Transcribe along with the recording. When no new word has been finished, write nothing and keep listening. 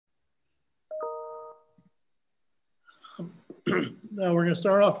Now we're going to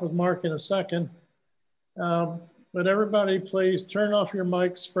start off with Mark in a second. But everybody, please turn off your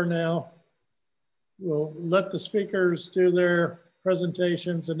mics for now. We'll let the speakers do their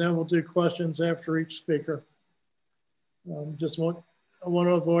presentations, and then we'll do questions after each speaker. I want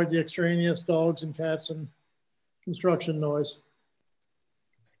to avoid the extraneous dogs and cats and construction noise.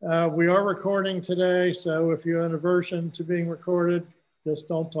 We are recording today, so if you have an aversion to being recorded, just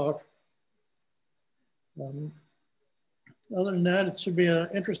don't talk. Other than that, it should be an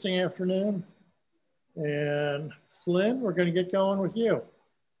interesting afternoon. And Flynn, we're going to get going with you.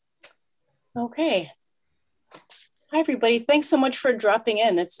 Okay. Hi, everybody. Thanks so much for dropping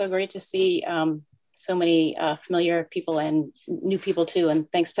in. It's so great to see so many familiar people and new people too. And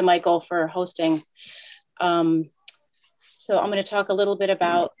thanks to Michael for hosting. So I'm going to talk a little bit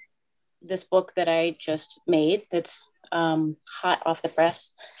about this book that I just made that's hot off the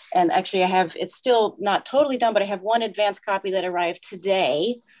press. And actually it's still not totally done, but I have one advanced copy that arrived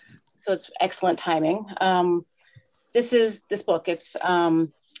today. So it's excellent timing. This book, it's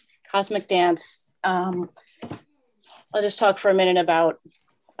Cosmic Dance. I'll just talk for a minute about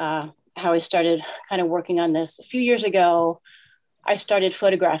how I started kind of working on this. A few years ago, I started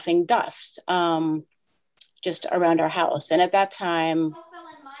photographing dust just around our house. And at that time,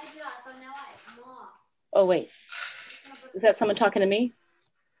 oh wait, is that someone talking to me?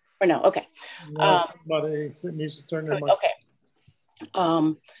 Or no, okay. No, somebody that needs to turn their mic. Okay.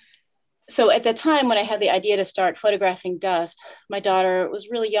 So at the time when I had the idea to start photographing dust, my daughter was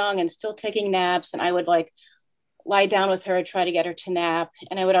really young and still taking naps, and I would like lie down with her, try to get her to nap.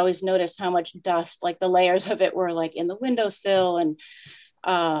 And I would always notice how much dust, like the layers of it were like in the windowsill. And,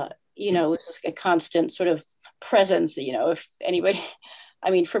 it was just a constant sort of presence, if anybody,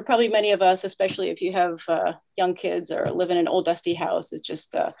 I mean, for probably many of us, especially if you have young kids or live in an old dusty house, it's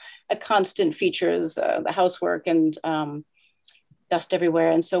just a constant features, the housework and dust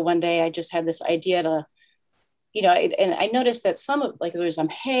everywhere. And so one day I just had this idea to, and I noticed that there was some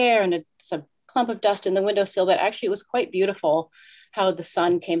hair and some clump of dust in the windowsill that actually was quite beautiful, how the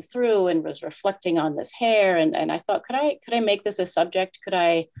sun came through and was reflecting on this hair. And I thought, could I make this a subject? Could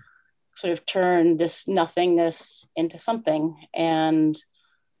I sort of turn this nothingness into something? And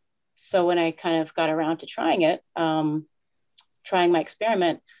so when I kind of got around to trying it, trying my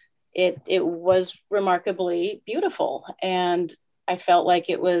experiment, it was remarkably beautiful. And I felt like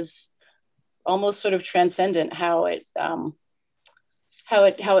it was almost sort of transcendent how it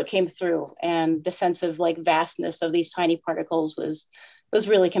came through, and the sense of like vastness of these tiny particles was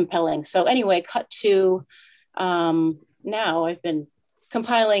really compelling. So anyway, cut to now I've been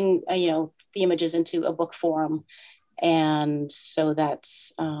compiling the images into a book form, and so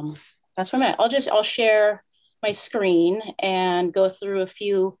that's where I'm at. I'll share my screen and go through a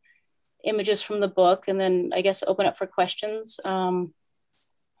few images from the book, and then I guess open up for questions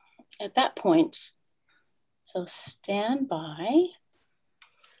at that point. So stand by.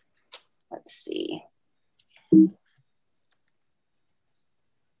 Let's see.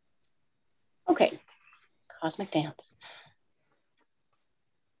 Okay, Cosmic Dance.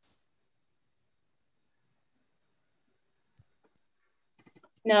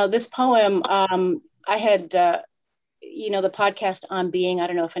 Now this poem, I had, the podcast On Being. I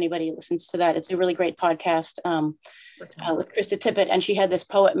don't know if anybody listens to that. It's a really great podcast with Krista Tippett, and she had this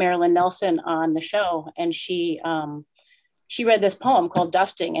poet Marilyn Nelson on the show, and she read this poem called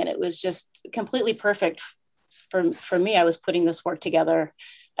Dusting, and it was just completely perfect for me. I was putting this work together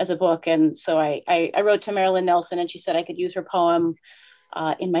as a book, and so I wrote to Marilyn Nelson, and she said I could use her poem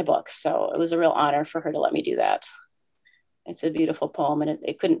in my book. So it was a real honor for her to let me do that. It's a beautiful poem, and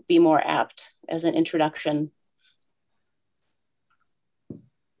it couldn't be more apt as an introduction.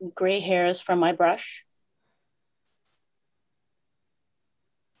 Gray hairs from my brush.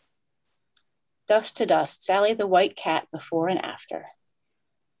 Dust to dust, Sally the white cat before and after.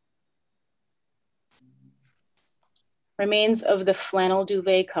 Remains of the flannel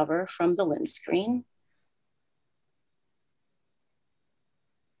duvet cover from the lint screen.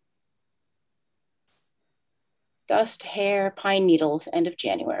 Dust, hair, pine needles, end of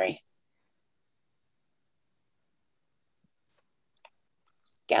January.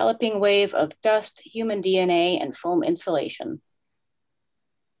 Galloping wave of dust, human DNA, and foam insulation.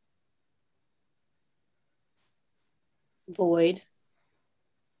 Void.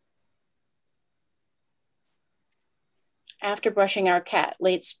 After brushing our cat,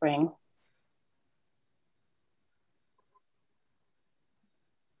 late spring.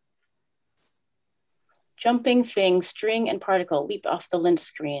 Jumping thing, string and particle leap off the lint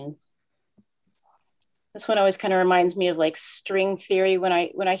screen. This one always kind of reminds me of like string theory. When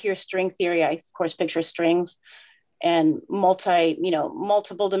I hear string theory, I of course picture strings. and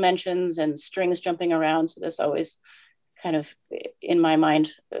multiple dimensions and strings jumping around. So this always kind of, in my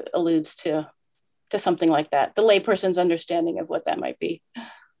mind, alludes to something like that, the layperson's understanding of what that might be.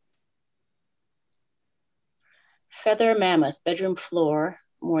 Feather mammoth, bedroom floor,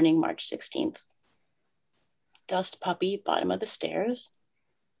 morning, March 16th. Dust puppy, bottom of the stairs.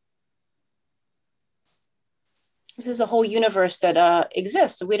 This is a whole universe that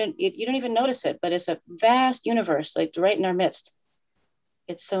exists. You don't even notice it, but it's a vast universe, like right in our midst.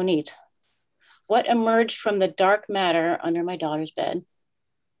 It's so neat. What emerged from the dark matter under my daughter's bed?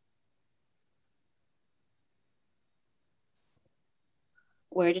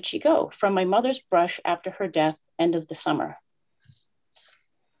 Where did she go? From my mother's brush after her death, end of the summer.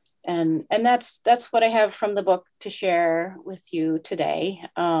 And that's what I have from the book to share with you today.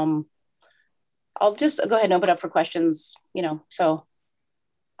 I'll just go ahead and open up for questions, so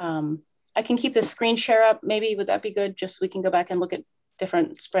I can keep the screen share up. Maybe would that be good? Just so we can go back and look at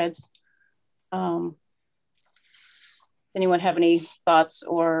different spreads. Anyone have any thoughts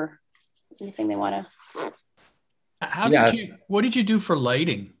or anything they want to? What did you do for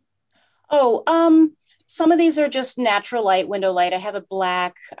lighting? Oh, some of these are just natural light, window light. I have a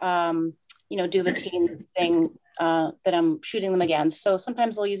black, Duvetine thing that I'm shooting them against. So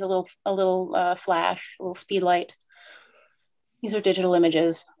sometimes I'll use a little flash, a little speed light. These are digital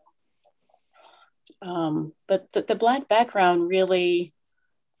images. But the black background really,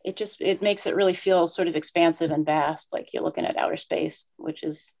 it makes it really feel sort of expansive and vast, like you're looking at outer space, which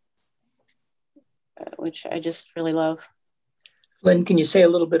I just really love. Flynn, can you say a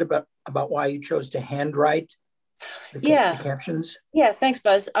little bit about why you chose to handwrite the captions? Yeah, thanks,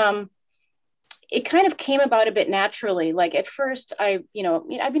 Buzz. It kind of came about a bit naturally. Like at first, I've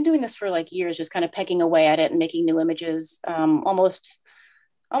been doing this for like years, just kind of pecking away at it and making new images, almost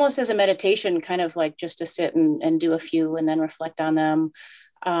as a meditation, kind of like just to sit and do a few and then reflect on them.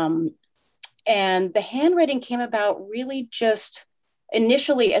 And the handwriting came about really just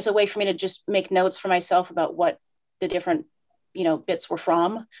initially as a way for me to just make notes for myself about what the different, bits were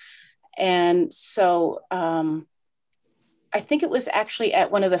from. And so I think it was actually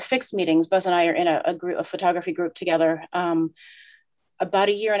at one of the fixed meetings. Buzz and I are in a photography group together about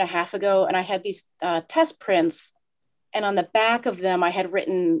a year and a half ago. And I had these test prints, and on the back of them, I had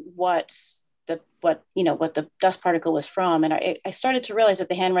written what the dust particle was from. And I started to realize that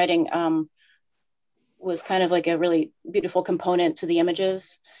the handwriting was kind of like a really beautiful component to the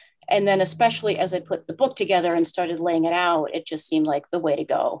images. And then especially as I put the book together and started laying it out, it just seemed like the way to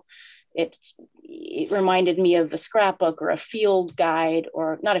go. It reminded me of a scrapbook or a field guide,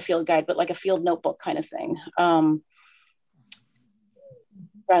 or not a field guide, but like a field notebook kind of thing,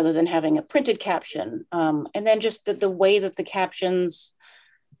 rather than having a printed caption. And then just the way that the captions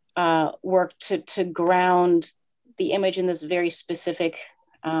work to ground the image in this very specific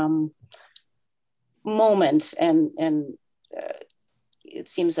moment, and it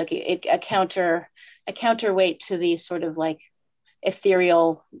seems like a counterweight to the sort of like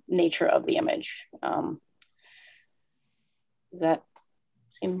ethereal nature of the image. Does that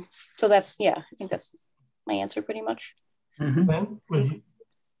seem, so that's, I think that's my answer pretty much. Mm-hmm. Ben,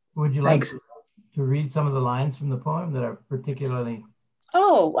 would you like to read some of the lines from the poem that are particularly?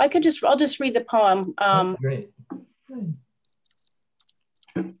 Oh, I'll just read the poem. Great.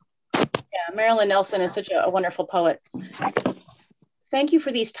 Yeah, Marilyn Nelson is such a wonderful poet. Thank you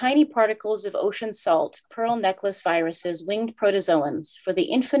for these tiny particles of ocean salt, pearl necklace viruses, winged protozoans, for the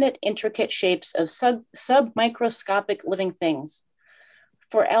infinite intricate shapes of submicroscopic living things,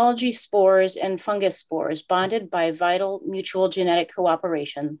 for algae spores and fungus spores bonded by vital mutual genetic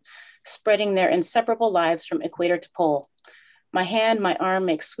cooperation, spreading their inseparable lives from equator to pole. My hand, my arm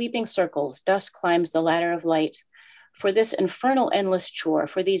makes sweeping circles, dust climbs the ladder of light, for this infernal endless chore,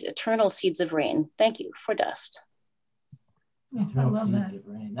 for these eternal seeds of rain. Thank you for dust. I love that.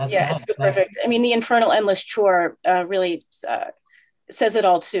 It's so perfect. I mean, the infernal endless chore really says it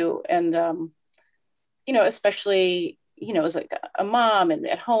all too. And, especially, as like a mom and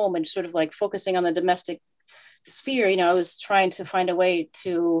at home and sort of like focusing on the domestic sphere, I was trying to find a way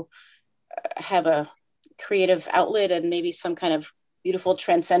to have a creative outlet and maybe some kind of beautiful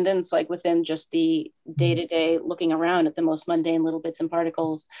transcendence, like within just the day-to-day looking around at the most mundane little bits and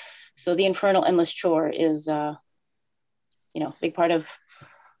particles. So the infernal endless chore is, big part of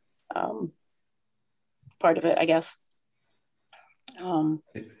it, I guess. Was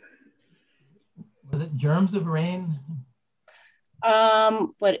it Germs of Rain?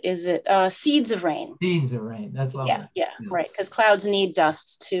 What is it? Seeds of Rain. Seeds of Rain. That's lovely. Yeah, right. Because clouds need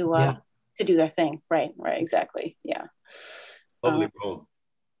dust to do their thing. Right, exactly. Yeah. Lovely poem.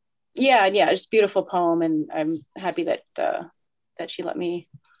 Yeah, it's a beautiful poem, and I'm happy that that she let me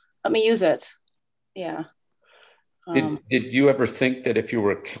use it. Yeah. Did you ever think that if you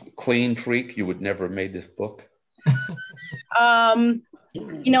were a clean freak, you would never have made this book?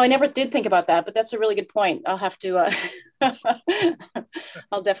 You know, I never did think about that, but that's a really good point. I'll have to,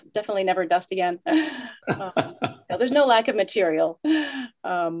 I'll definitely never dust again. No, there's no lack of material.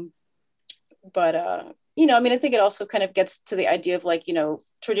 But you know, I mean, I think it also kind of gets to the idea of like, you know,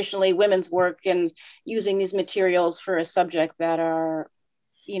 traditionally women's work and using these materials for a subject that are,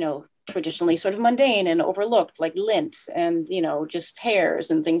 you know, traditionally sort of mundane and overlooked, like lint and, you know, just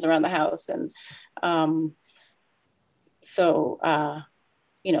hairs and things around the house. And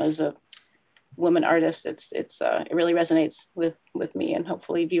you know, as a woman artist, it really resonates with me and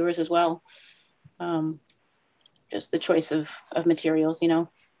hopefully viewers as well. Just the choice of materials, you know.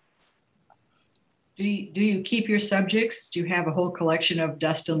 Do you keep your subjects? Do you have a whole collection of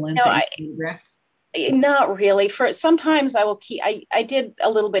dust and lint? No, not really. For sometimes I will keep. I did a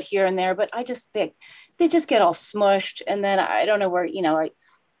little bit here and there, but I just think they just get all smushed, and then I don't know where, you know.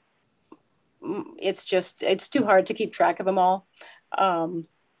 It's too hard to keep track of them all.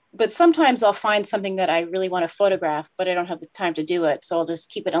 But sometimes I'll find something that I really want to photograph, but I don't have the time to do it, so I'll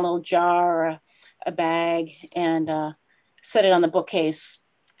just keep it in a little jar or a bag and set it on the bookcase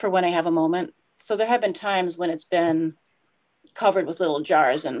for when I have a moment. So there have been times when it's been covered with little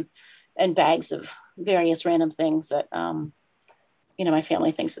jars and bags of various random things that, you know, my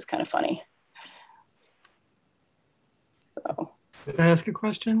family thinks is kind of funny. So. Can I ask a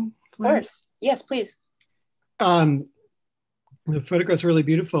question? Of course. Yes, please. The photograph's really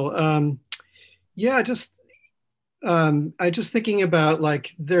beautiful. Yeah, just, I just thinking about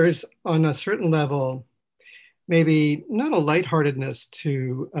like, there's on a certain level, maybe not a lightheartedness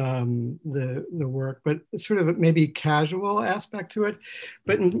to the work, but sort of maybe casual aspect to it.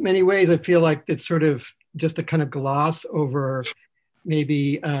 But in many ways, I feel like it's sort of just a kind of gloss over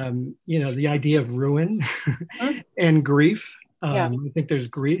maybe, you know, the idea of ruin and grief. Yeah. I think there's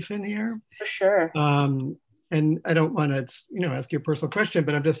grief in here. For sure. And I don't want to, you know, ask you a personal question,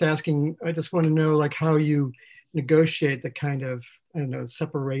 but I'm just asking, I just want to know like how you negotiate the kind of, I don't know,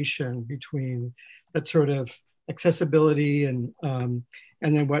 separation between that sort of accessibility and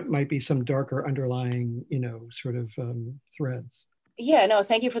then what might be some darker underlying, you know, sort of threads. Yeah, no,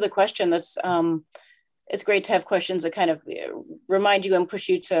 thank you for the question. That's it's great to have questions that kind of remind you and push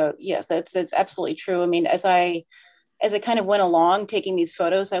you to, yes, that's absolutely true. I mean, as I kind of went along taking these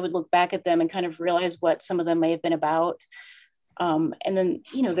photos, I would look back at them and kind of realize what some of them may have been about. And then,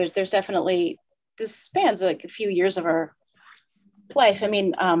 you know, there's definitely, this spans like a few years of our life. I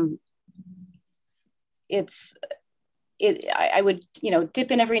mean, I would, you know,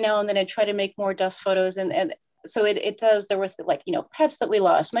 dip in every now and then and try to make more dust photos. And so it does, there were like, you know, pets that we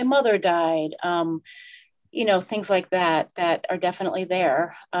lost, my mother died, you know, things like that are definitely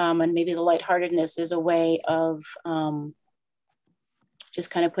there. And maybe the lightheartedness is a way of just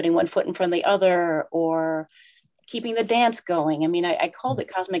kind of putting one foot in front of the other or keeping the dance going. I mean, I called it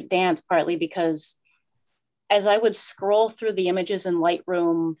cosmic dance partly because as I would scroll through the images in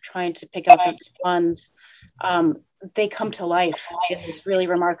Lightroom, trying to pick out the ones, they come to life in this really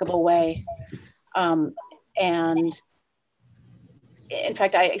remarkable way. And in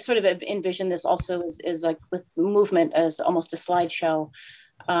fact, I sort of envision this also as like with movement as almost a slideshow.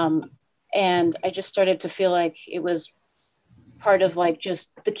 And I just started to feel like it was part of like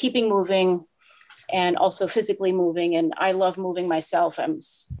just the keeping moving and also physically moving. And I love moving myself. I'm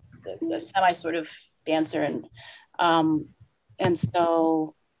a semi sort of dancer. And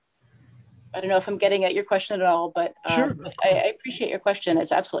so I don't know if I'm getting at your question at all, but sure. I appreciate your question.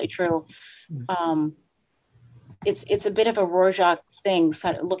 It's absolutely true. It's a bit of a Rorschach thing,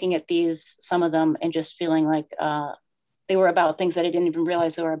 sort of looking at some of them and just feeling like they were about things that I didn't even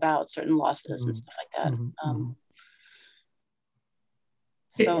realize they were about, certain losses and stuff like that.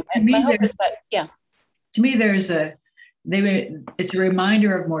 So my hope is that, yeah. To me, it's a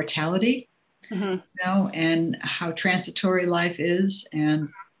reminder of mortality, you know, and how transitory life is. And,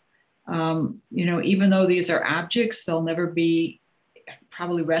 you know, even though these are objects, they'll never be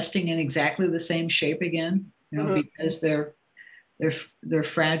probably resting in exactly the same shape again, you know, because they're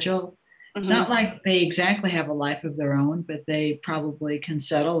fragile. It's not like they exactly have a life of their own, but they probably can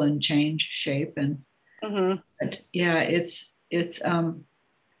settle and change shape. And but yeah, it's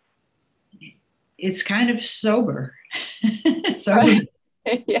kind of sober. It's sober. Right.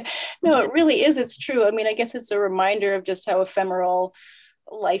 Yeah, no, it really is. It's true. I mean, I guess it's a reminder of just how ephemeral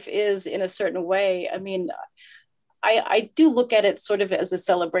life is in a certain way. I mean, I do look at it sort of as a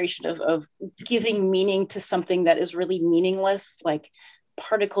celebration of giving meaning to something that is really meaningless, like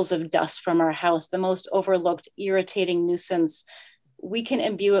particles of dust from our house, the most overlooked, irritating nuisance, we can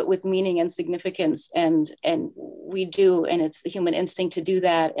imbue it with meaning and significance, and we do, and it's the human instinct to do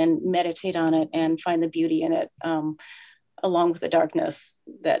that and meditate on it and find the beauty in it, along with the darkness.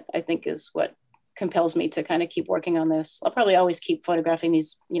 That I think is what compels me to kind of keep working on this. I'll probably always keep photographing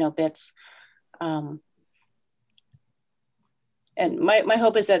these, bits. And my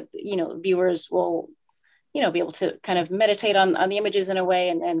hope is that, viewers will, be able to kind of meditate on the images in a way,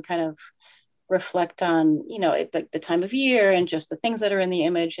 and kind of reflect on, the time of year and just the things that are in the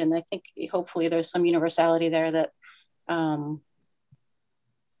image. And I think hopefully there's some universality there that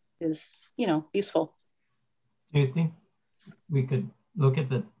is, useful. Do you think we could look at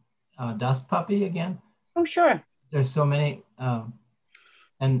the dust puppy again? Oh, sure. There's so many,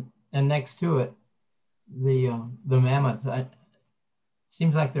 and next to it, the mammoth.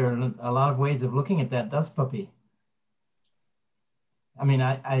 Seems like there are a lot of ways of looking at that dust puppy. I mean,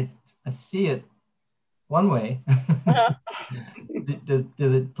 I see it one way. Uh-huh.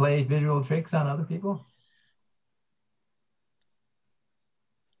 Does it play visual tricks on other people?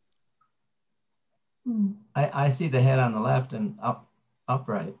 I see the head on the left and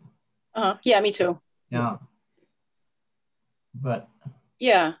upright. Yeah, me too. Yeah. But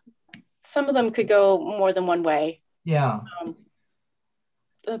yeah, some of them could go more than one way. Yeah.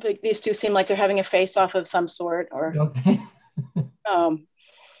 These two seem like they're having a face-off of some sort, or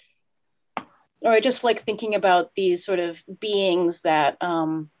or I just like thinking about these sort of beings that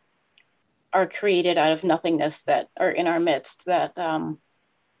are created out of nothingness, that are in our midst, that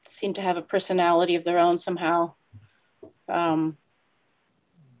seem to have a personality of their own somehow, that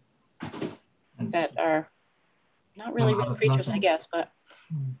are not really real creatures, I guess, but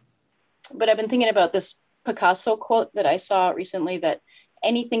I've been thinking about this Picasso quote that I saw recently, that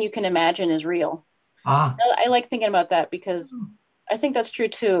anything you can imagine is real. I like thinking about that, because I think that's true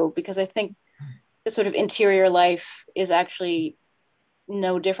too, because I think the sort of interior life is actually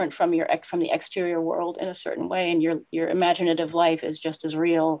no different from the exterior world in a certain way, and your imaginative life is just as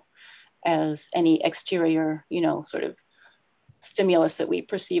real as any exterior, sort of stimulus that we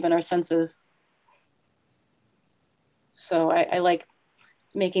perceive in our senses. So I like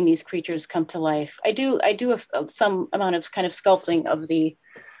making these creatures come to life. I do some amount of kind of sculpting of the,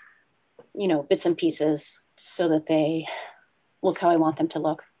 bits and pieces so that they look how I want them to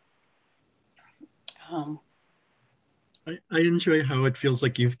look. I enjoy how it feels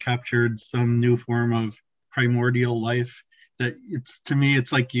like you've captured some new form of primordial life. That to me,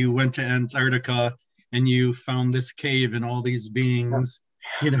 it's like you went to Antarctica and you found this cave and all these beings,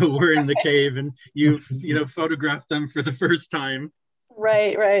 were in the cave, and you've, photographed them for the first time.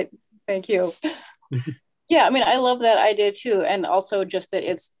 Right. Thank you. Yeah, I mean, I love that idea too. And also just that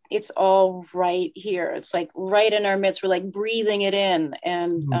it's all right here. It's like right in our midst. We're like breathing it in.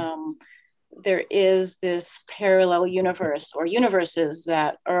 And there is this parallel universe, or universes,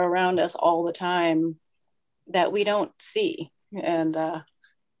 that are around us all the time that we don't see. And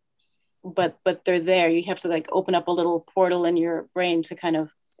but they're there. You have to like open up a little portal in your brain to kind of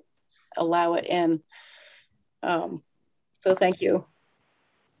allow it in. So thank you.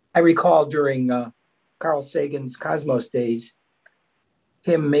 I recall during Carl Sagan's Cosmos days,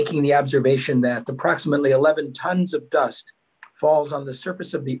 him making the observation that approximately 11 tons of dust falls on the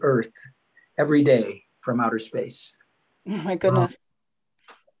surface of the Earth every day from outer space. Oh my goodness.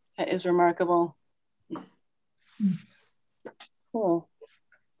 That is remarkable. Cool.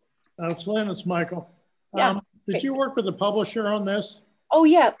 Flynn, it's Michael. Yeah. Did you work with the publisher on this? Oh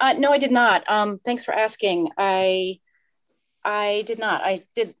yeah, no, I did not. Thanks for asking. I did not. I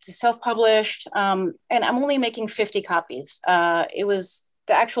did self-published, and I'm only making 50 copies. It was,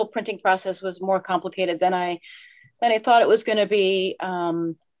 the actual printing process was more complicated than I thought it was going to be.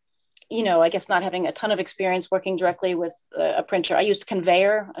 I guess not having a ton of experience working directly with a printer. I used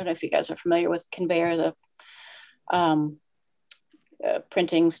Conveyor. I don't know if you guys are familiar with Conveyor, the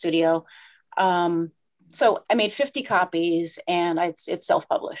printing studio. So I made 50 copies, and it's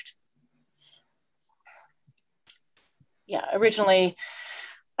self-published. Yeah, originally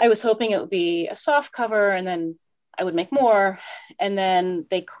I was hoping it would be a soft cover, and then I would make more, and then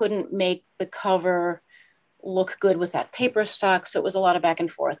they couldn't make the cover look good with that paper stock. So it was a lot of back and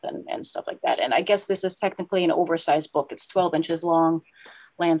forth and stuff like that. And I guess this is technically an oversized book. It's 12 inches long,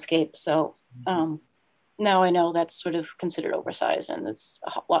 landscape. So now I know that's sort of considered oversized, and it's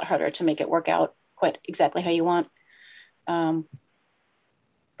a lot harder to make it work out quite exactly how you want. But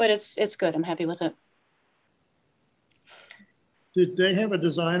it's good. I'm happy with it. Did they have a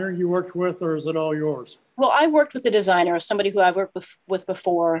designer you worked with, or is it all yours? Well, I worked with a designer, somebody who I've worked with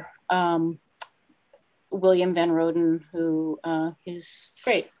before. William Van Roden, who is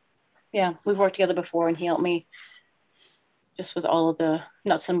great. Yeah, we've worked together before, and he helped me just with all of the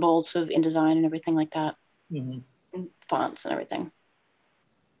nuts and bolts of InDesign and everything like that, and fonts and everything.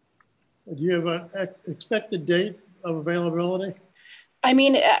 Do you have an expected date of availability? I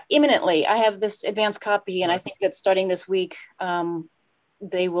mean, imminently. I have this advanced copy, and I think that starting this week,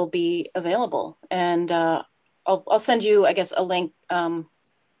 they will be available. And I'll send you, I guess, a link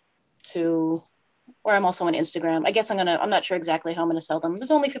to where I'm also on Instagram. I guess I'm not sure exactly how I'm gonna sell them.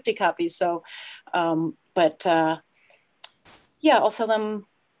 There's only 50 copies, so, yeah, I'll sell them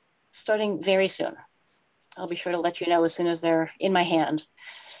starting very soon. I'll be sure to let you know as soon as they're in my hand.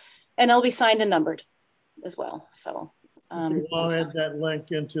 And they'll be signed and numbered as well, so. I'll add that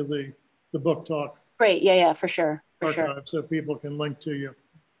link into the BookTalk. Great, yeah, for sure, archive, so people can link to you.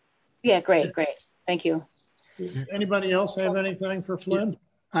 Yeah, great, thank you. Does anybody else have anything for Flynn?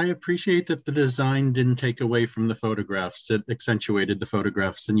 I appreciate that the design didn't take away from the photographs. It accentuated the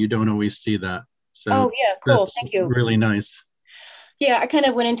photographs, and you don't always see that. So oh yeah, cool, thank you. Really nice. Yeah, I kind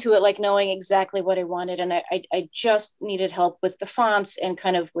of went into it like knowing exactly what I wanted, and I just needed help with the fonts and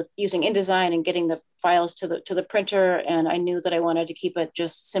kind of with using InDesign and getting the files to the printer, and I knew that I wanted to keep it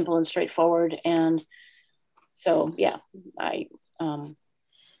just simple and straightforward, and so yeah, I went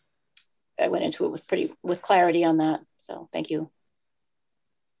into it with clarity on that. So thank you.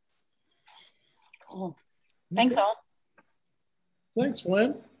 Cool. Thanks all. Thanks,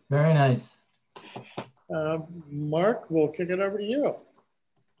 Flynn. Very nice. Mark, we'll kick it over to you.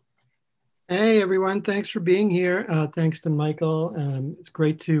 Hey, everyone. Thanks for being here. Thanks to Michael. It's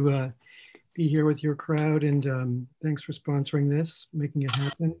great to be here with your crowd, and thanks for sponsoring this, making it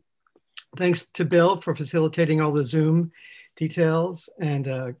happen. Thanks to Bill for facilitating all the Zoom details,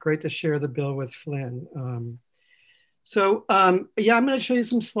 and great to share the bill with Flynn. Yeah, I'm going to show you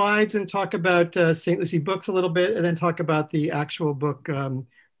some slides and talk about St. Lucie Books a little bit, and then talk about the actual book,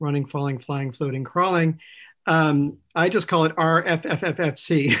 Running, Falling, Flying, Floating, Crawling. I just call it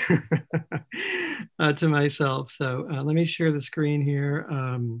RFFFFC to myself. So let me share the screen here.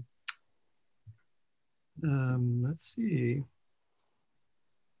 Let's see.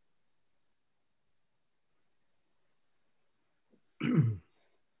 I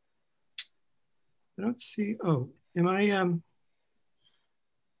don't see, oh, am I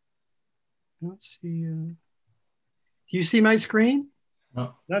don't see, do you see my screen?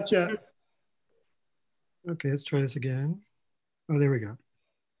 No. Not yet. Okay, let's try this again. Oh, there we go.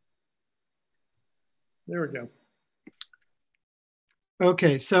 There we go.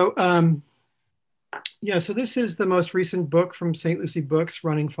 Okay, so yeah, so this is the most recent book from St. Lucie Books,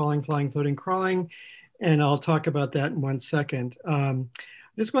 Running, Falling, Flying, Floating, Crawling, and I'll talk about that in 1 second. I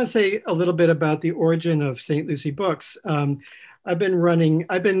just want to say a little bit about the origin of St. Lucie Books. I've been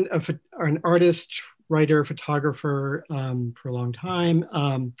an artist, writer, photographer for a long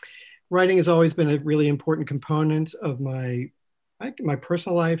time. Writing has always been a really important component of my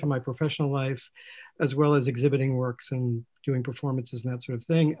personal life and my professional life, as well as exhibiting works and doing performances and that sort of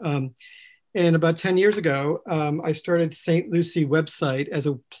thing. And about 10 years ago, I started St. Lucie website as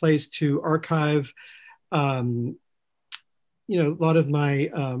a place to archive a lot of my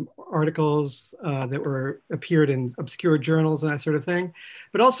articles that appeared in obscure journals and that sort of thing,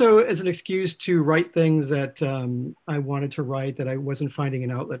 but also as an excuse to write things that I wanted to write that I wasn't finding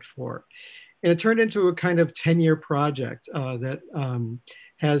an outlet for. And it turned into a kind of 10-year project that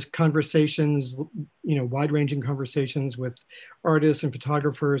has conversations, wide-ranging conversations with artists and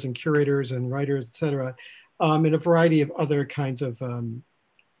photographers and curators and writers, et cetera, and a variety of other kinds of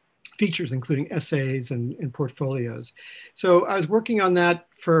features, including essays and portfolios. So I was working on that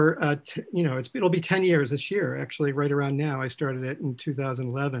for, it'll be 10 years this year, actually, right around now. I started it in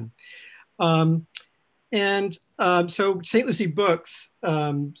 2011. So St. Lucie Books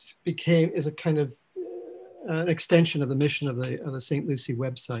is a kind of an extension of the mission of the St. Lucie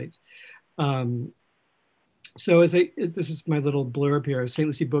website. This is my little blurb here. St.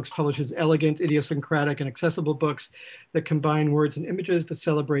 Lucie Books publishes elegant, idiosyncratic, and accessible books that combine words and images to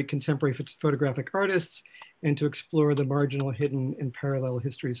celebrate contemporary photographic artists and to explore the marginal, hidden, and parallel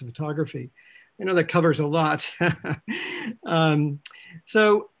histories of photography. I know that covers a lot.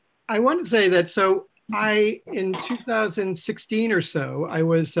 So I want to say that, in 2016 or so, I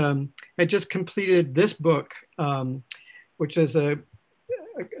had just completed this book, which is a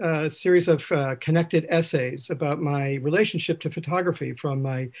series of connected essays about my relationship to photography, from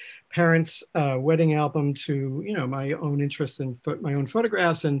my parents' wedding album to my own interest in my own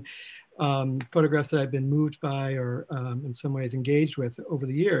photographs and photographs that I've been moved by or in some ways engaged with over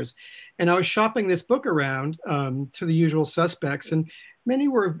the years. And I was shopping this book around to the usual suspects, and many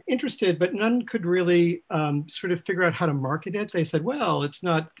were interested, but none could really sort of figure out how to market it. They said, well, it's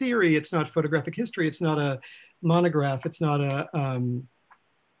not theory, it's not photographic history, it's not a monograph, it's not a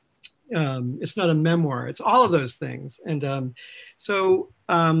memoir, it's all of those things. And I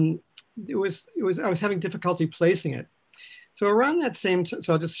was having difficulty placing it. So around that same, so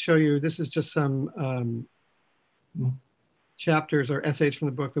I'll just show you, this is just some chapters or essays from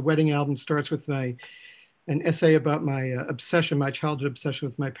the book. The wedding album starts with an essay about my obsession, my childhood obsession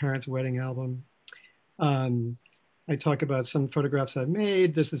with my parents' wedding album. I talk about some photographs I've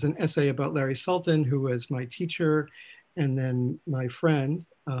made. This is an essay about Larry Sultan, who was my teacher and then my friend.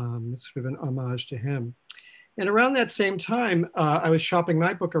 It's sort of an homage to him. And around that same time, I was shopping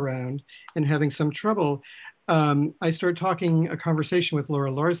my book around and having some trouble. I started talking a conversation with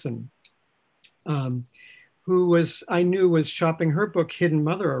Laura Larsen, who I knew was shopping her book Hidden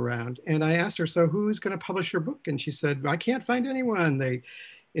Mother around. And I asked her, so who's going to publish your book? And she said, I can't find anyone.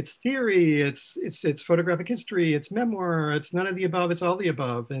 It's theory, it's photographic history, it's memoir, it's none of the above, it's all the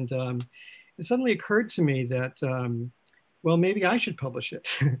above. And it suddenly occurred to me that, well, maybe I should publish it.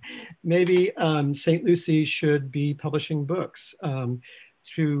 Maybe St. Lucie should be publishing books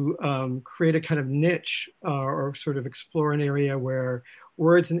to create a kind of niche or sort of explore an area where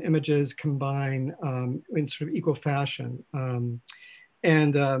words and images combine in sort of equal fashion.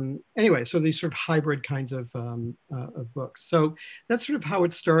 Anyway, so these sort of hybrid kinds of books. So that's sort of how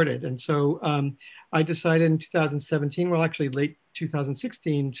it started. And so I decided in 2017, well, actually late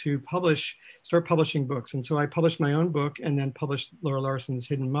 2016, to start publishing books. And so I published my own book and then published Laura Larsen's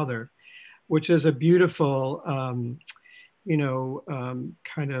Hidden Mother, which is a beautiful,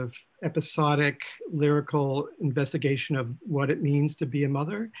 kind of episodic lyrical investigation of what it means to be a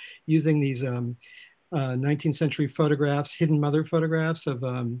mother, using these 19th century photographs, hidden mother photographs of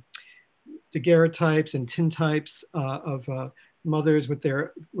daguerreotypes and tintypes of mothers with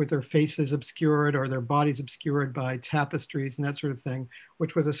their faces obscured or their bodies obscured by tapestries and that sort of thing,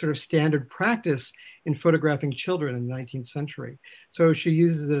 which was a sort of standard practice in photographing children in the 19th century. So she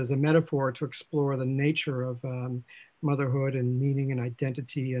uses it as a metaphor to explore the nature of motherhood and meaning and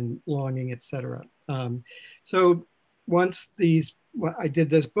identity and longing, etc. So once I did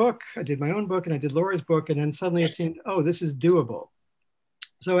this book, I did my own book and I did Laura's book, and then suddenly it seemed, oh, this is doable.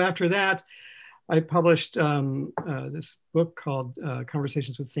 So after that, I published this book called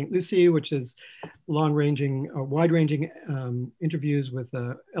Conversations with St. Lucie, which is wide-ranging interviews with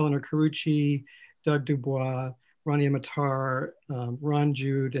Eleanor Carucci, Doug Dubois, Rania Matar, Ron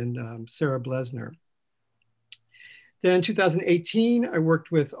Jude, and Sarah Blesner. Then in 2018, I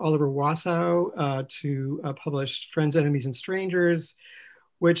worked with Oliver Wasow to publish Friends, Enemies, and Strangers,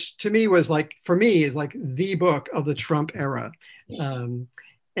 which to me was like, for me, is like the book of the Trump era.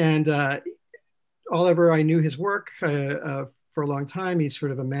 Oliver, I knew his work for a long time. He's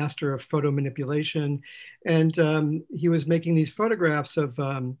sort of a master of photo manipulation. And he was making these photographs of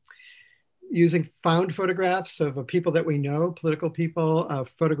using found photographs of people that we know, political people,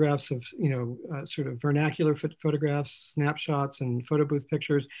 photographs of, sort of vernacular photographs, snapshots and photo booth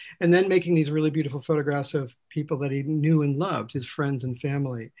pictures, and then making these really beautiful photographs of people that he knew and loved, his friends and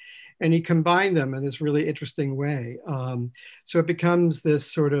family. And he combined them in this really interesting way. So it becomes this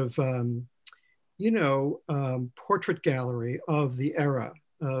sort of, portrait gallery of the era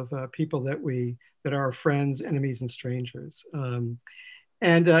of people that are friends, enemies, and strangers.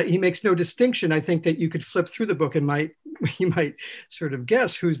 And he makes no distinction. I think that you could flip through the book and you might sort of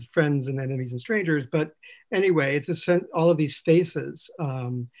guess who's friends and enemies and strangers. But anyway, it's all of these faces.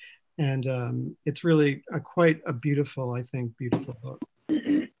 It's really quite a beautiful, I think, beautiful book.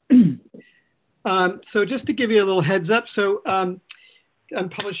 So just to give you a little heads up. So I'm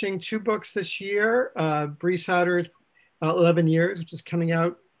publishing 2 books this year. Bree Souter's 11 Years, which is coming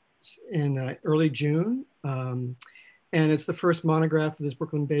out in early June. And it's the first monograph of this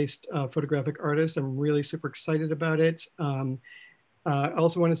Brooklyn-based photographic artist. I'm really super excited about it. I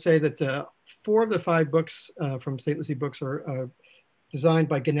also want to say that 4 of the 5 books from St. Lucie Books are designed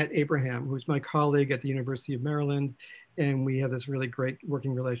by Gannett Abraham, who's my colleague at the University of Maryland. And we have this really great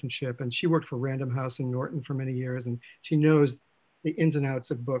working relationship. And she worked for Random House in Norton for many years, and she knows the ins and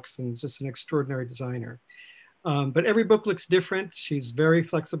outs of books and is just an extraordinary designer. But every book looks different. She's very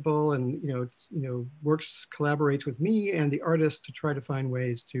flexible and, collaborates with me and the artist to try to find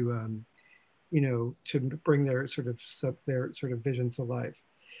ways to, to bring their sort of vision to life.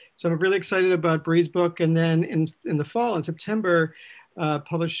 So I'm really excited about Bree's book. And then in the fall, in September,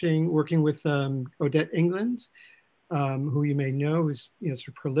 working with Odette England, who you may know, who's, sort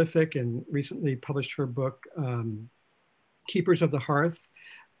of prolific and recently published her book, Keepers of the Hearth,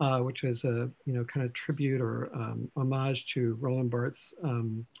 which is a kind of tribute or homage to Roland Barthes'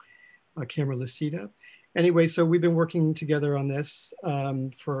 Camera Lucida. Anyway, so we've been working together on this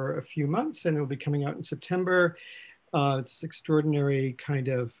for a few months, and it'll be coming out in September. It's an extraordinary kind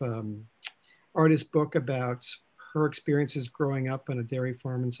of artist book about her experiences growing up on a dairy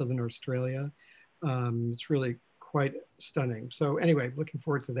farm in Southern Australia. It's really quite stunning. So anyway, looking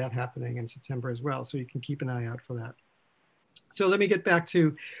forward to that happening in September as well. So you can keep an eye out for that. So let me get back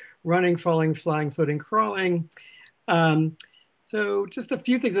to running, falling, flying, floating, crawling. So just a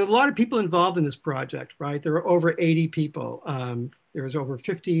few things. There's a lot of people involved in this project, right? There are over 80 people. There's over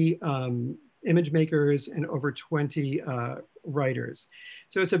 50 image makers and over 20 writers.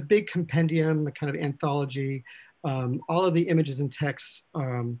 So it's a big compendium, a kind of anthology. All of the images and texts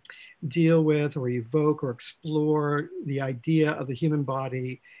deal with or evoke or explore the idea of the human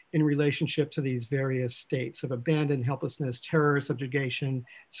body in relationship to these various states of abandon, helplessness, terror, subjugation,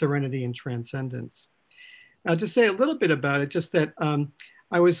 serenity, and transcendence. I'll just say a little bit about it, just that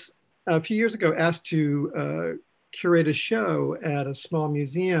I was a few years ago asked to curate a show at a small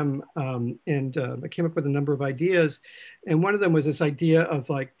museum, and I came up with a number of ideas. And one of them was this idea of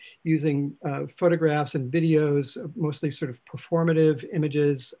like using photographs and videos, mostly sort of performative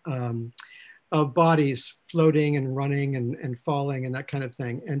images of bodies floating and running and falling and that kind of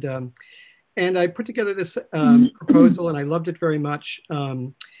thing. And I put together this proposal, and I loved it very much.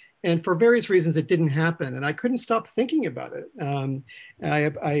 And for various reasons, it didn't happen. And I couldn't stop thinking about it.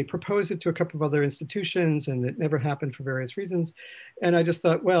 I proposed it to a couple of other institutions, and it never happened for various reasons. And I just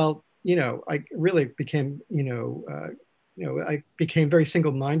thought, well, I really became, I became very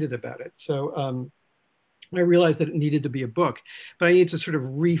single-minded about it. So I realized that it needed to be a book, but I needed to sort of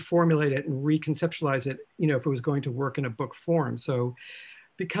reformulate it and reconceptualize it, if it was going to work in a book form. So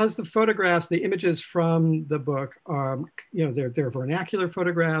because the photographs, the images from the book are, they're vernacular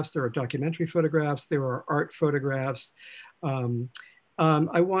photographs, there are documentary photographs, there are art photographs. I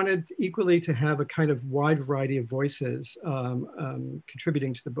wanted equally to have a kind of wide variety of voices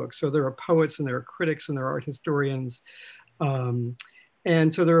contributing to the book. So there are poets and there are critics and there are art historians.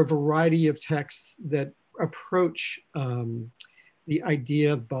 And so there are a variety of texts that approach the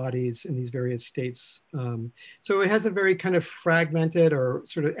idea of bodies in these various states. So it has a very kind of fragmented or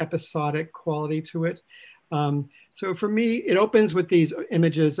sort of episodic quality to it. So for me, it opens with these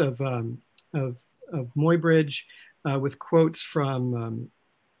images of Muybridge with quotes from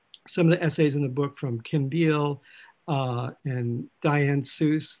some of the essays in the book from Kim Beale and Diane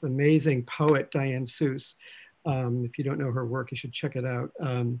Seuss, the amazing poet Diane Seuss. If you don't know her work, you should check it out.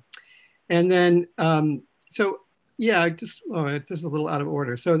 And then, so yeah, this is a little out of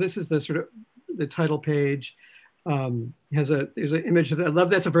order. So this is the sort of the title page. There's an image of, I love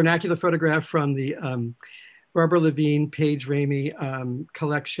that's a vernacular photograph from the Barbara Levine, Paige Ramey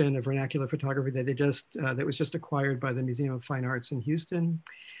collection of vernacular photography that that was just acquired by the Museum of Fine Arts in Houston.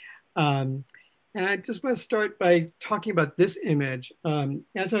 And I just want to start by talking about this image.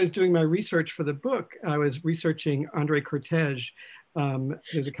 As I was doing my research for the book, I was researching André Cortège.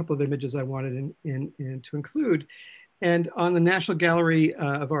 There's a couple of images I wanted to include. And on the National Gallery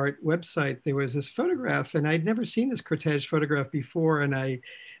of Art website, there was this photograph, and I'd never seen this Cortège photograph before. And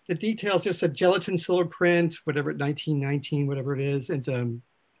the details just said gelatin silver print, whatever, 1919, whatever it is. And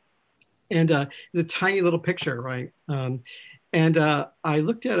the tiny little picture, right? And I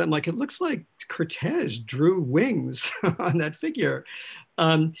looked at it, I'm like, it looks like Cortège drew wings on that figure.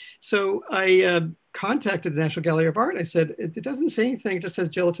 So I contacted the National Gallery of Art. I said, it doesn't say anything, it just says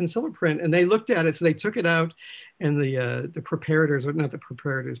gelatin silver print. And they looked at it, so they took it out, and the preparators, or not the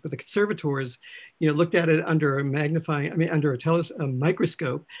preparators, but the conservators, looked at it under a under a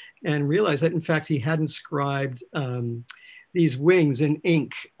microscope, and realized that in fact he had inscribed these wings in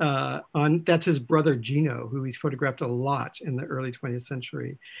ink that's his brother Gino, who he's photographed a lot in the early 20th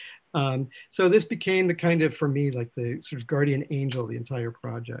century. So this became the kind of, for me, like the sort of guardian angel of the entire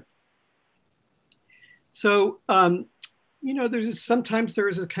project. So, sometimes there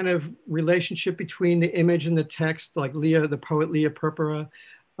is a kind of relationship between the image and the text, like the poet Leah Purpura,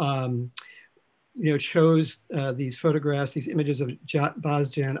 chose these photographs, these images of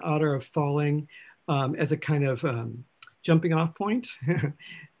Baz-Jan Otter of falling as a kind of jumping off point,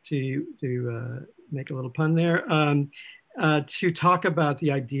 to make a little pun there, to talk about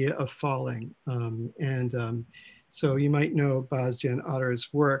the idea of falling. So you might know Baz-Jan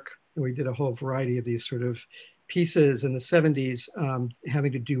Otter's work. We did a whole variety of these sort of pieces in the 70s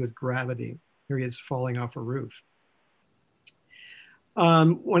having to do with gravity. Here he is falling off a roof.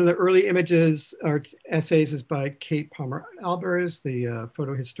 One of the early images or essays is by Kate Palmer Albers, the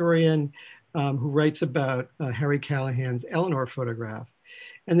photo historian, who writes about Harry Callahan's Eleanor photograph.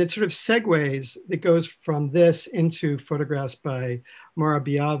 And it sort of segues, it goes from this into photographs by Mara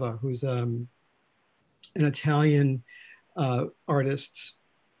Biava, who's an Italian artist,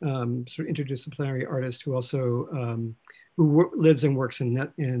 sort of interdisciplinary artist who also lives and works in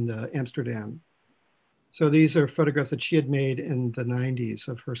Amsterdam. So these are photographs that she had made in the 90s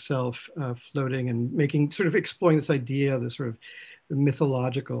of herself floating and making, sort of exploring this idea of this sort of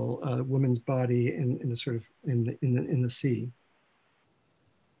mythological woman's body in the sort of in the sea.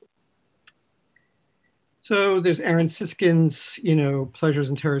 So there's Aaron Siskin's, Pleasures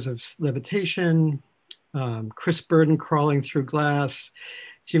and Terrors of Levitation, Chris Burden crawling through glass,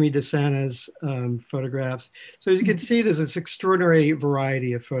 Jimmy DeSantis photographs. So as you can see, there's this extraordinary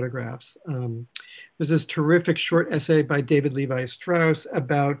variety of photographs. There's this terrific short essay by David Levi Strauss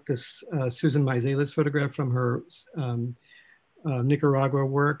about this Susan Meiselas photograph from her Nicaragua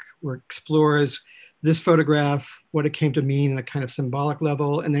work, where it explores this photograph, what it came to mean on a kind of symbolic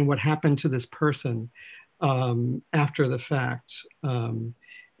level, and then what happened to this person after the fact. And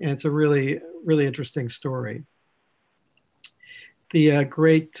it's a really, really interesting story. The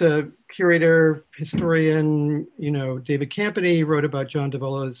great curator, historian, David Campany wrote about John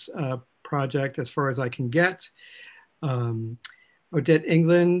Davolo's project, As Far as I Can Get. Odette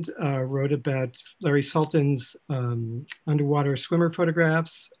England wrote about Larry Sultan's underwater swimmer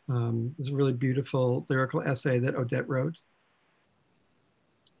photographs. It was a really beautiful lyrical essay that Odette wrote.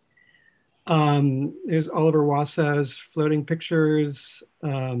 There's Oliver Wassau's floating pictures.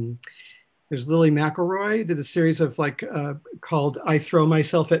 There's Lily McElroy, did a series of called I Throw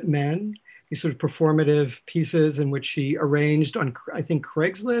Myself at Men, these sort of performative pieces in which she arranged on, I think,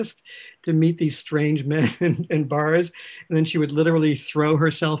 Craigslist to meet these strange men in bars. And then she would literally throw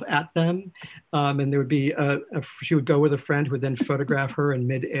herself at them. And there would be, she would go with a friend who would then photograph her in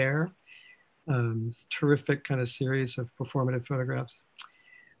midair. It's a terrific kind of series of performative photographs.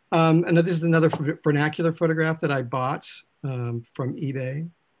 And this is another vernacular photograph that I bought from eBay.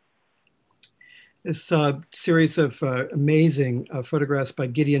 This series of amazing photographs by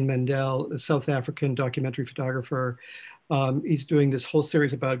Gideon Mendel, a South African documentary photographer. He's doing this whole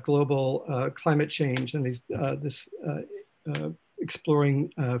series about global climate change, and he's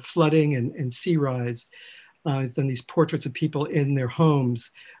exploring flooding and sea rise. He's done these portraits of people in their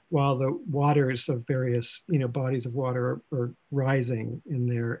homes while the waters of various bodies of water are rising in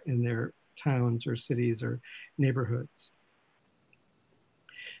their towns or cities or neighborhoods.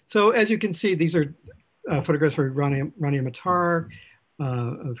 So as you can see, these are photographs for Rania Matar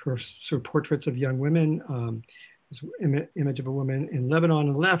of her sort of portraits of young women. This image of a woman in Lebanon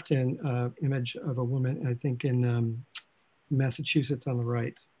on the left, and image of a woman, I think, in Massachusetts on the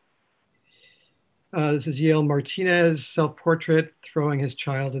right. This is Yale Martinez self-portrait throwing his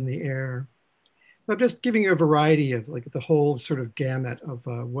child in the air. I'm just giving you a variety of the whole sort of gamut of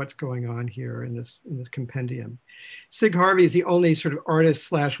what's going on here in this compendium. Sig Harvey is the only sort of artist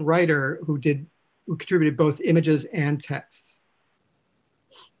 / writer who contributed both images and texts.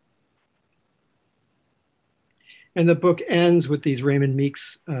 And the book ends with these Raymond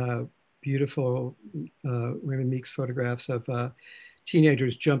Meeks, beautiful Raymond Meeks photographs of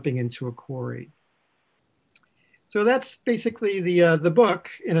teenagers jumping into a quarry. So that's basically the book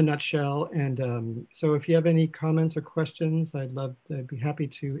in a nutshell. And so if you have any comments or questions, I'd be happy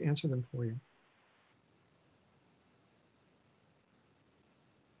to answer them for you.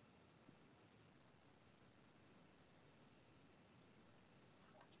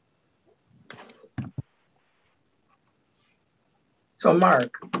 So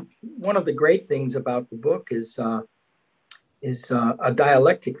Mark, one of the great things about the book is a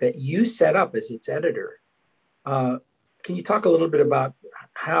dialectic that you set up as its editor. Can you talk a little bit about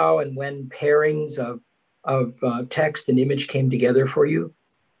how and when pairings of text and image came together for you?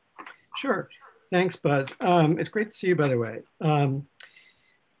 Sure. Thanks, Buzz. It's great to see you, by the way.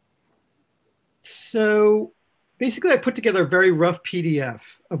 So basically, I put together a very rough PDF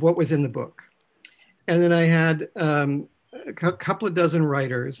of what was in the book. And then I had a couple of dozen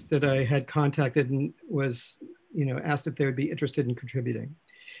writers that I had contacted and was, asked if they would be interested in contributing.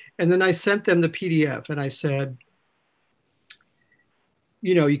 And then I sent them the PDF and I said,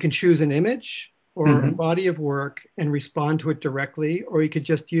 you can choose an image or a body of work and respond to it directly, or you could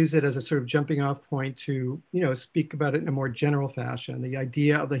just use it as a sort of jumping off point to, speak about it in a more general fashion, the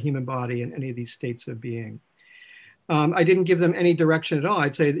idea of the human body in any of these states of being. I didn't give them any direction at all.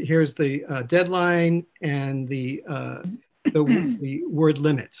 I'd say, here's the deadline and the word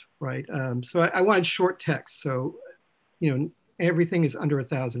limit, right? So I wanted short text. So, everything is under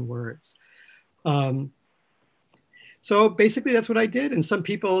 1,000 words. So basically that's what I did. And some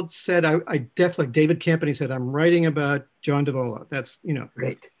people said, I definitely, David Campany said, I'm writing about John Davola. That's, you know,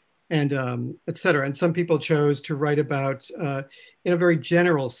 Great. And et cetera. And some people chose to write about, in a very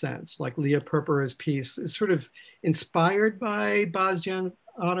general sense, like Leah Purpura's piece is sort of inspired by Bosjan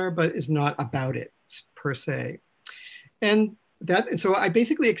Otter, but is not about it per se. And so I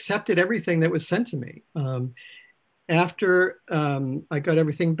basically accepted everything that was sent to me. After I got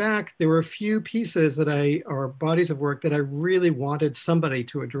everything back, there were a few pieces or bodies of work that I really wanted somebody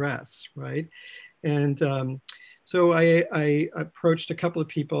to address, right? And so I approached a couple of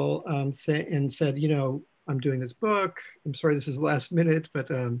people and said, you know, I'm doing this book. I'm sorry this is last minute, but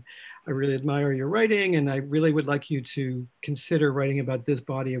I really admire your writing and I really would like you to consider writing about this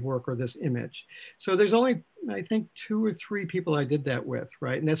body of work or this image. So there's only, I think, 2 or 3 people I did that with,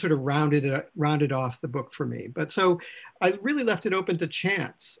 right? And that sort of rounded off the book for me. But so I really left it open to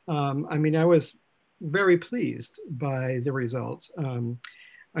chance. I mean, I was very pleased by the results.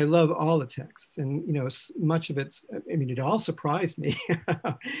 I love all the texts and, you know, much of it's, I mean, it all surprised me.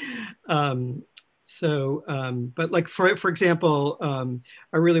 But like, for example,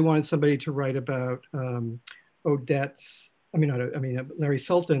 I really wanted somebody to write about Odette's, Larry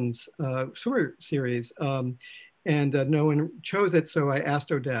Sultan's swimmer series. And no one chose it, so I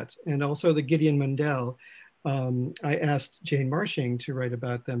asked Odette. And also the Gideon Mundell, I asked Jane Marshing to write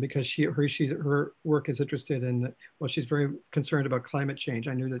about them because her work is interested in, well, she's very concerned about climate change.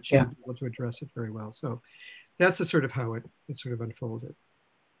 I knew that she would be able to address it very well. So that's the sort of how it sort of unfolded.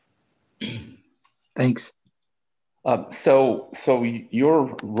 Thanks. So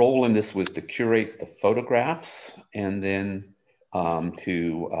your role in this was to curate the photographs and then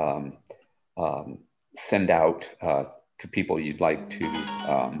to send out to people you'd like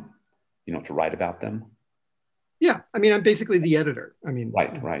to, to write about them. Yeah, I mean, I'm basically the editor. I mean,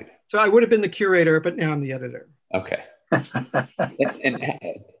 right. So I would have been the curator, but now I'm the editor. Okay. and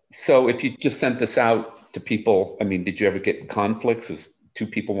so if you just sent this out to people, I mean, did you ever get conflicts as 2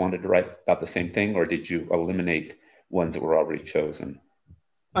 people wanted to write about the same thing, or did you eliminate ones that were already chosen?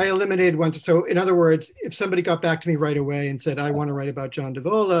 I eliminated ones. So in other words, if somebody got back to me right away and said, I want to write about John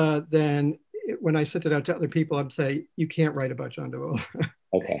Davola, then when I sent it out to other people, I'd say, you can't write about John Davola.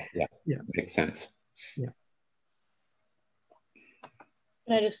 Okay, yeah, makes sense. Yeah.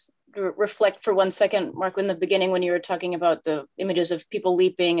 Can I just reflect for 1 second, Mark, in the beginning when you were talking about the images of people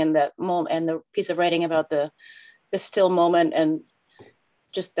leaping and that moment and the piece of writing about the still moment and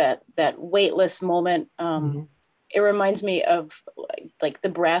just that weightless moment. It reminds me of like the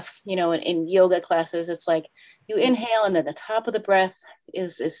breath, you know, in yoga classes, it's like you inhale and then the top of the breath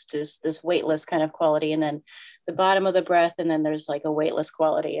is just this weightless kind of quality. And then the bottom of the breath, and then there's like a weightless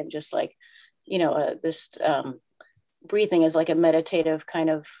quality, and just like, you know, this breathing is like a meditative kind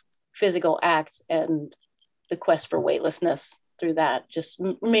of physical act, and the quest for weightlessness through that just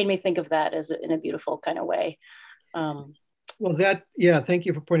made me think of that as in a beautiful kind of way. Well, thank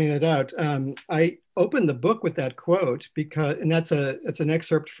you for pointing that out. I opened the book with that quote because, and that's an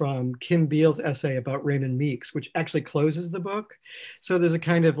excerpt from Kim Beale's essay about Raymond Meeks, which actually closes the book. So there's a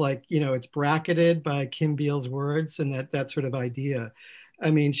kind of like, you know, it's bracketed by Kim Beale's words and that sort of idea. I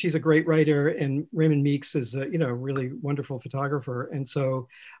mean, she's a great writer, and Raymond Meeks is a, you know, really wonderful photographer. And so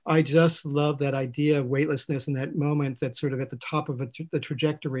I just love that idea of weightlessness in that moment that's sort of at the top of the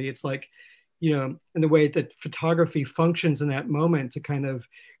trajectory. It's like, you know, in the way that photography functions in that moment to kind of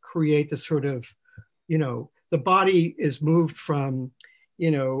create this sort of, you know, the body is moved from,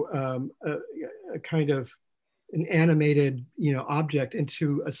 you know, a kind of an animated, you know, object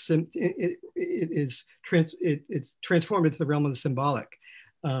into it's transformed into the realm of the symbolic.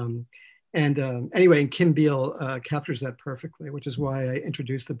 Anyway, and Kim Beale captures that perfectly, which is why I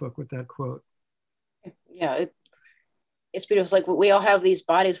introduced the book with that quote. Yeah, it's beautiful. It's like we all have these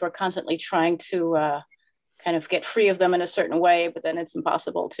bodies. We're constantly trying to kind of get free of them in a certain way, but then it's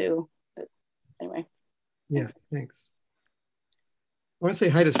impossible to. But anyway. Yeah, thanks. I want to say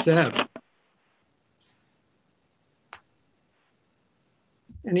hi to Seb.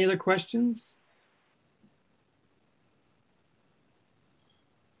 Any other questions?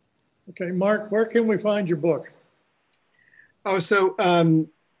 Okay, Mark, where can we find your book? Oh, so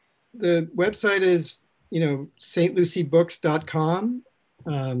the website is, you know, stlucybooks.com.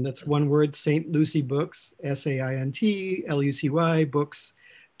 That's one word, St. Lucy Books, SAINTLUCY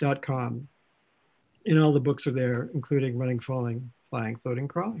books.com. And all the books are there, including Running, Falling, Flying, Floating,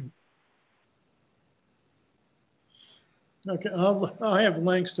 Crawling. Okay, I have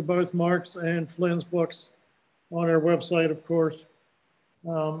links to both Mark's and Flynn's books on our website, of course.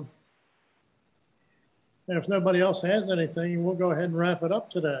 And if nobody else has anything, we'll go ahead and wrap it up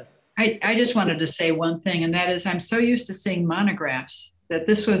today. I just wanted to say one thing, and that is I'm so used to seeing monographs that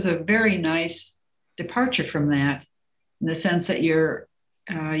this was a very nice departure from that, in the sense that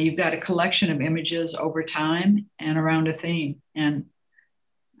you've got a collection of images over time and around a theme. And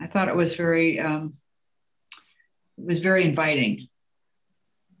I thought it was very inviting.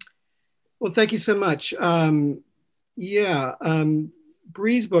 Well, thank you so much.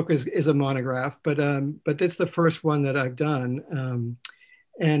 Bree's book is a monograph, but that's the first one that I've done.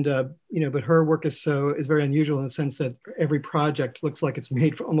 But her work is very unusual in the sense that every project looks like it's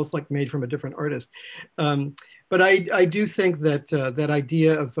almost like made from a different artist. But I do think that that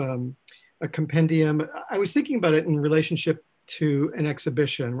idea of a compendium, I was thinking about it in relationship to an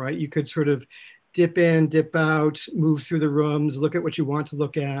exhibition, right? You could sort of dip in, dip out, move through the rooms, look at what you want to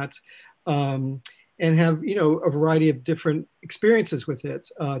look at, and have, a variety of different experiences with it,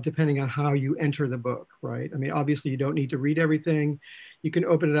 depending on how you enter the book, right? I mean, obviously you don't need to read everything. You can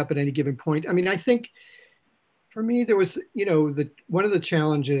open it up at any given point. I mean, I think for me, there was, one of the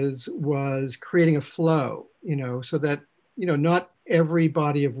challenges was creating a flow, so that, not every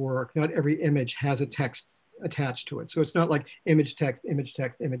body of work, not every image has a text attached to it. So it's not like image, text, image,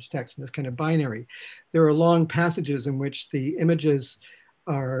 text, image, text in this kind of binary. There are long passages in which the images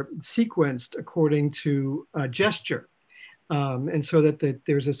are sequenced according to gesture. And so that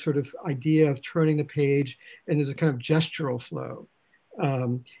there's a sort of idea of turning the page and there's a kind of gestural flow.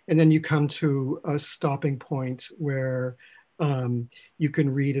 And then you come to a stopping point where you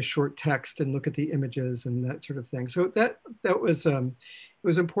can read a short text and look at the images and that sort of thing. So that was, it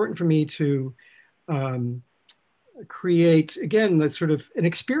was important for me to create, again, that sort of an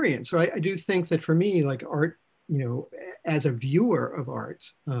experience. So I do think that for me, like art, as a viewer of art,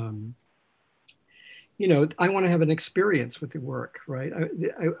 I want to have an experience with the work, right?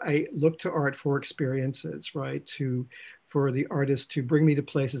 I look to art for experiences, right? For the artist to bring me to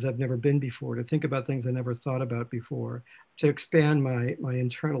places I've never been before, to think about things I never thought about before, to expand my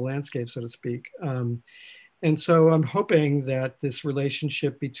internal landscape, so to speak. And so I'm hoping that this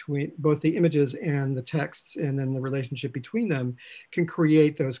relationship between both the images and the texts, and then the relationship between them, can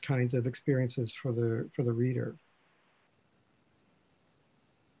create those kinds of experiences for the reader.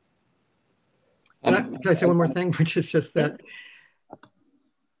 Can I say one more thing, which is just that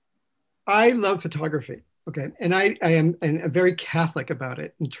I love photography. Okay, and I am very Catholic about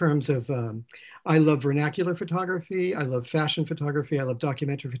it in terms of, I love vernacular photography, I love fashion photography, I love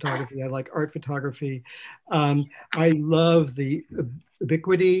documentary photography, I like art photography. I love the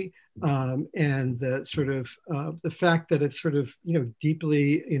ubiquity and the sort of, the fact that it's sort of,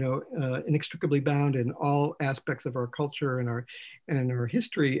 deeply, inextricably bound in all aspects of our culture and our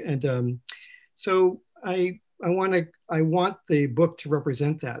history. And so I want the book to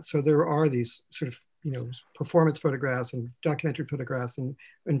represent that. So there are these sort of, performance photographs and documentary photographs and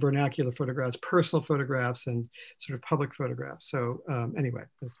vernacular photographs, personal photographs, and sort of public photographs. So anyway,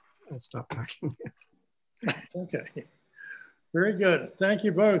 I'll stop talking. That's okay. Very good. Thank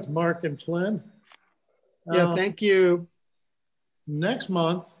you both, Mark and Flynn. Yeah, thank you. Next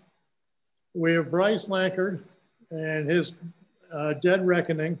month, we have Bryce Lankard and his Dead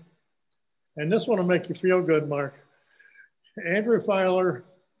Reckoning. And this one will make you feel good, Mark. Andrew Feiler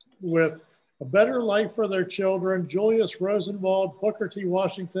with A Better Life for Their Children, Julius Rosenwald, Booker T.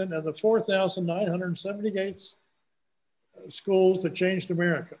 Washington, and the 4,978 schools that changed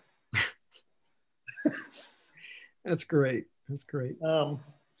America. That's great. That's great. So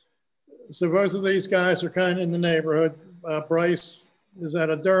both of these guys are kind of in the neighborhood. Bryce is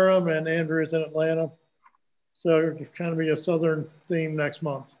out of Durham and Andrew is in Atlanta. So it's kind of be a Southern theme next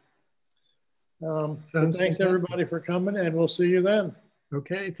month. Thanks everybody for coming, and we'll see you then.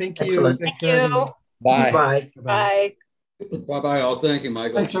 Okay, thank you. Excellent. Thank you. Bye. Bye. Bye. Bye-bye all. Thank you,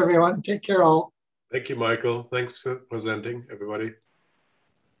 Michael. Thanks, everyone. Take care all. Thank you, Michael. Thanks for presenting, everybody.